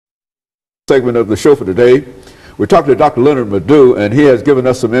segment of the show for today. We're talking to Dr. LMadu, and he has given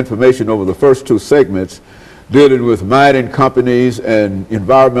us some information over the first two segments dealing with mining companies and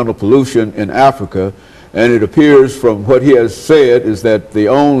environmental pollution in Africa. And it appears from what he has said is that the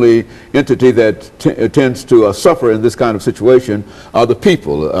only entity that tends to suffer in this kind of situation are the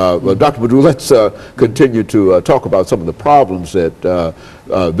people. Well, Dr. LMadu, let's continue to talk about some of the problems that,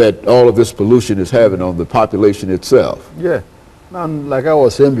 that all of this pollution is having on the population itself. Yeah. Now, like I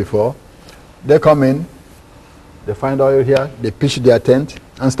was saying before, they come in, they find oil here, they pitch their tent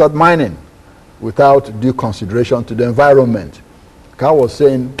and start mining without due consideration to the environment. Like I was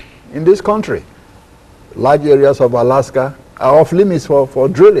saying, in this country, large areas of Alaska are off limits for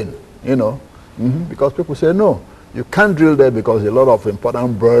drilling, you know, because people say, no, you can't drill there because a lot of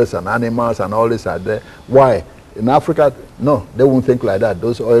important birds and animals and all this are there. Why? In Africa, no, they won't think like that.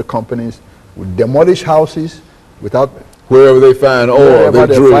 Those oil companies would demolish houses without... Wherever they find oil, they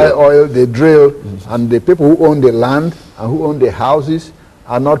drill. Find oil, they drill, and the people who own the land and who own the houses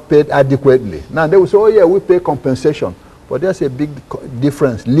are not paid adequately. Now, they will say, oh yeah, we pay compensation. But there's a big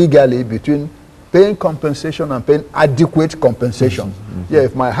difference legally between paying compensation and paying adequate compensation. Yeah,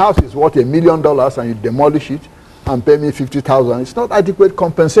 if my house is worth $1 million and you demolish it and pay me 50,000, it's not adequate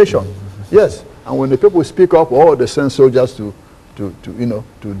compensation. Yes, and when the people speak up, oh, they send soldiers to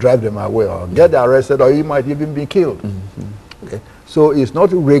drive them away or get arrested, or you might even be killed. Okay, so it's not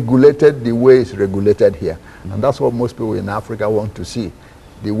regulated the way it's regulated here, and that's what most people in Africa want to see.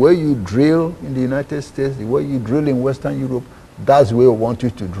 The way you drill in the United States, the way you drill in Western Europe, that's the way we want you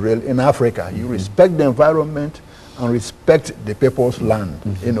to drill in Africa. You respect the environment and respect the people's land.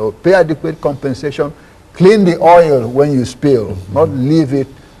 You know, pay adequate compensation, clean the oil when you spill, not leave it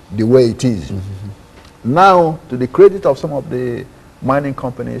the way it is. Now, to the credit of some of the mining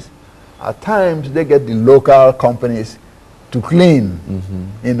companies, at times they get the local companies to clean,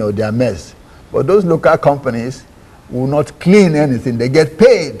 you know, their mess. But those local companies will not clean anything. They get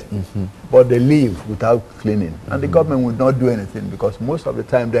paid, but they leave without cleaning. And the government will not do anything because most of the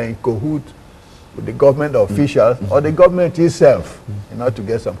time they're in cahoot with the government officials or the government itself in order to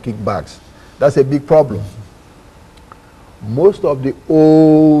get some kickbacks. That's a big problem. Most of the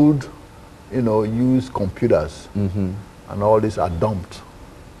old, you know, used computers and all this are dumped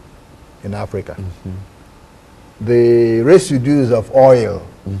in Africa. The residues of oil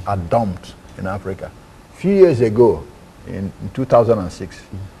are dumped in Africa. A few years ago, in 2006,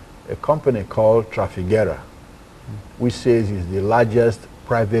 a company called Trafigura, which says is the largest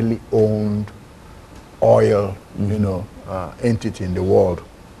privately owned oil, you know, entity in the world,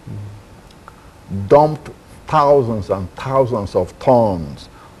 dumped thousands and thousands of tons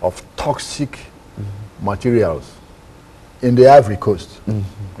of toxic materials in the Ivory Coast,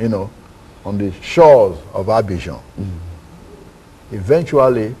 you know, on the shores of Abidjan.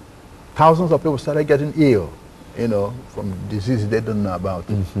 Eventually, thousands of people started getting ill, you know, from diseases they don't know about.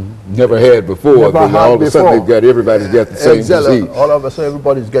 Never had before. Never had all of a sudden everybody's got the same disease. All of a sudden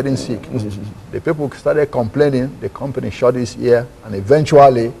everybody's getting sick. The people started complaining, the company shut its ear, and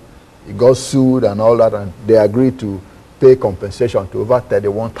eventually it got sued and all that, and they agreed to pay compensation to over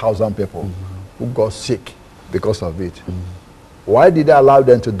 31,000 people who got sick because of it. Why did they allow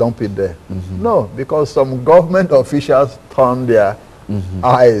them to dump it there? No, because some government officials turned their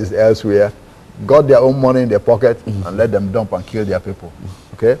eyes elsewhere, got their own money in their pocket, and let them dump and kill their people.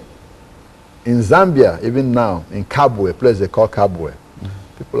 Okay? In Zambia, even now, in Kabwe, a place they call Kabwe,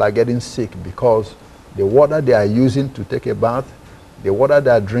 people are getting sick because the water they are using to take a bath, the water they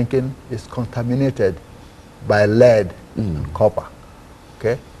are drinking is contaminated by lead and copper.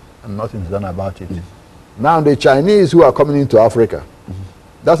 Okay? And nothing's done about it. Now the Chinese who are coming into Africa,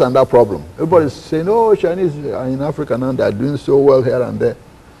 that's another problem. Everybody's saying, oh, Chinese are in Africa now, they're doing so well here and there.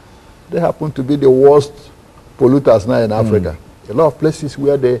 They happen to be the worst polluters now in Africa. A lot of places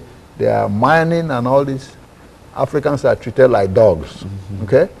where they are mining and all this, Africans are treated like dogs.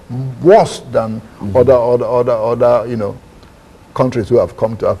 Okay? Worse than other you know, countries who have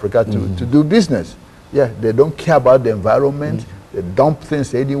come to Africa to do business. Yeah, they don't care about the environment, they dump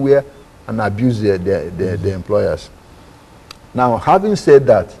things anywhere and abuse their employers. Now, having said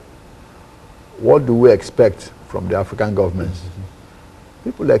that, what do we expect from the African governments?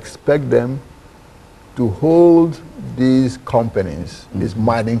 People expect them to hold these companies, these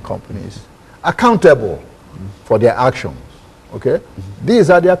mining companies, accountable for their actions. Okay? These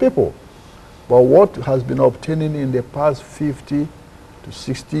are their people. But what has been obtaining in the past 50 to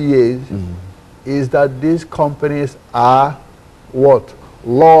 60 years is that these companies are what?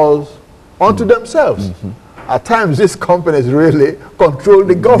 Laws unto themselves. at times these companies really control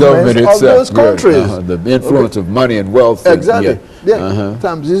the governments of those countries. The influence of money and wealth. Exactly. At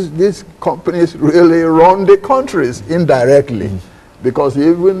times these companies really run the countries indirectly, because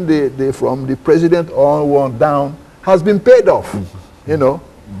even from the president on down has been paid off, you know,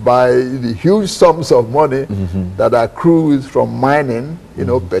 by the huge sums of money that accrues from mining, you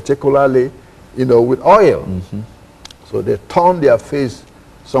know, particularly, you know, with oil. So they turn their face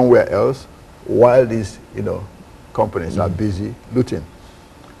somewhere else while these, you know, companies are busy looting.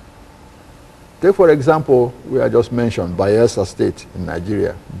 Take, for example, we I just mentioned Bayelsa State in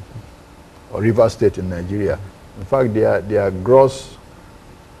Nigeria, or River State in Nigeria. In fact, their gross,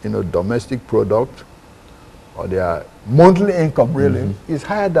 you know, domestic product, or their monthly income really is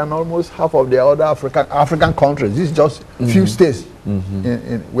higher than almost half of the other African countries. This is just few states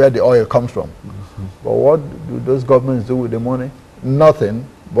in where the oil comes from. But what do those governments do with the money? Nothing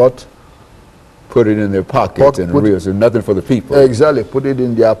but put it in their pockets and arrears, and nothing for the people. Exactly, put it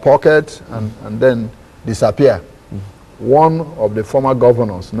in their pockets and then disappear. One of the former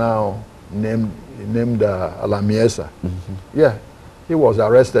governors now named LMadu3. Yeah, he was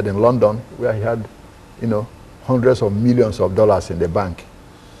arrested in London where he had, you know, hundreds of millions of dollars in the bank.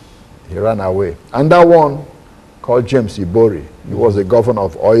 He ran away. And that one called James Ibori, he was the governor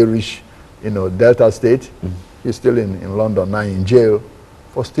of oil-rich, you know, Delta State. He's still in London now in jail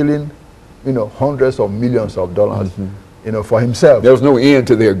for stealing, you know, hundreds of millions of dollars, you know, for himself. There was no end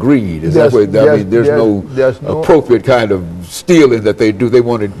to their greed. Is that what, I mean, there's no appropriate kind of stealing that they do. They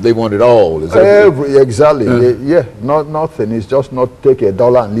want it all. Is that exactly. Nothing. It's just not take a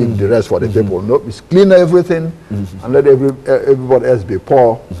dollar and leave the rest for the people. No, it's clean everything and let everybody else be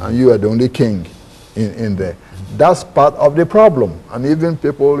poor, and you are the only king in there. That's part of the problem. And even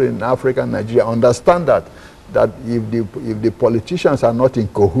people in Africa and Nigeria understand that if the politicians are not in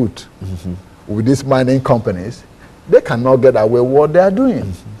cahoot with these mining companies, they cannot get away with what they are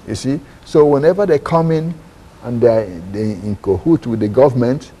doing. You see? So whenever they come in and they're in cahoot with the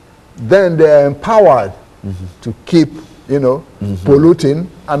government, then they're empowered to keep, you know, polluting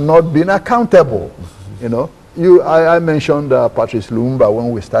and not being accountable. You know, I mentioned Patrice Lumumba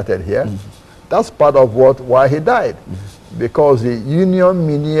when we started here. That's part of why he died. Because the Union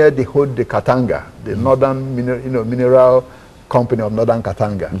Minière de Haute de Katanga, the northern mineral company of northern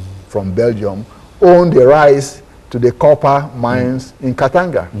Katanga from Belgium, owned the rights to the copper mines in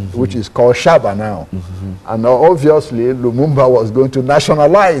Katanga, which is called Shaba now. And obviously Lumumba was going to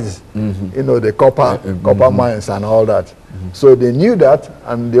nationalize, you know, the copper mines and all that. So they knew that,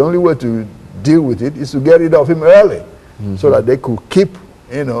 and the only way to deal with it is to get rid of him early, so that they could keep,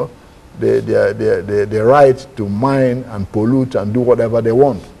 you know, the right to mine and pollute and do whatever they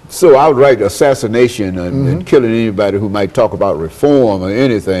want. So outright assassination and killing anybody who might talk about reform or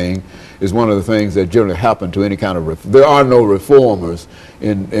anything is one of the things that generally happen to any kind of there are no reformers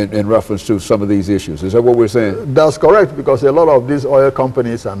in reference to some of these issues. Is that what we're saying? That's correct, because a lot of these oil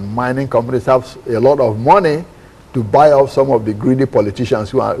companies and mining companies have a lot of money to buy off some of the greedy politicians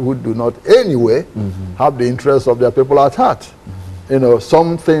who do not anyway have the interests of their people at heart. You know,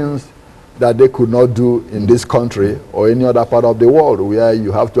 some things that they could not do in this country or any other part of the world, where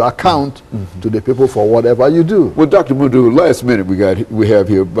you have to account to the people for whatever you do. Well, Dr. Madu, last minute we have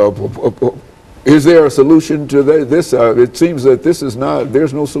here. Is there a solution to this? It seems that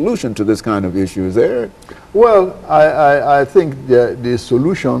there's no solution to this kind of issue, is there? Well, I think the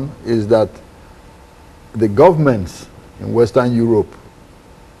solution is that the governments in Western Europe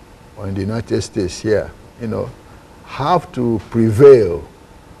or in the United States here, you know, have to prevail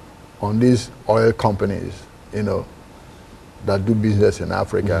on these oil companies, you know, that do business in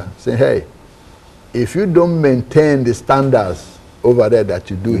Africa, saying, hey, if you don't maintain the standards over there that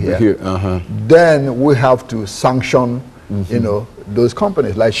you do here, then we have to sanction, you know, those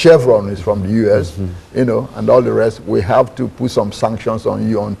companies. Like Chevron is from the US, you know, and all the rest. We have to put some sanctions on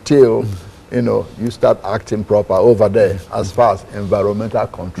you until, you know, you start acting proper over there as far as environmental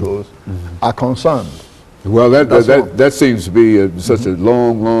controls are concerned. Well, that seems to be such a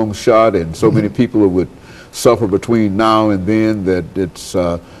long shot, and so many people would suffer between now and then that it's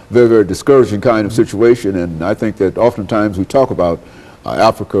a very, very discouraging kind of situation. And I think that oftentimes we talk about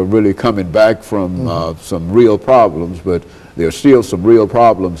Africa really coming back from some real problems, but there are still some real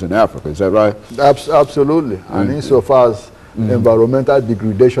problems in Africa. Is that right? Absolutely. And insofar as environmental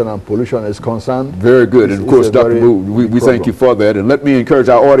degradation and pollution is concerned. Very good. And of course, Dr. Wu, we thank you for that. And let me encourage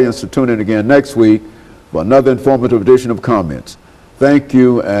our audience to tune in again next week for another informative edition of Comments. Thank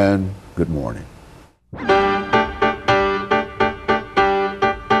you and good morning.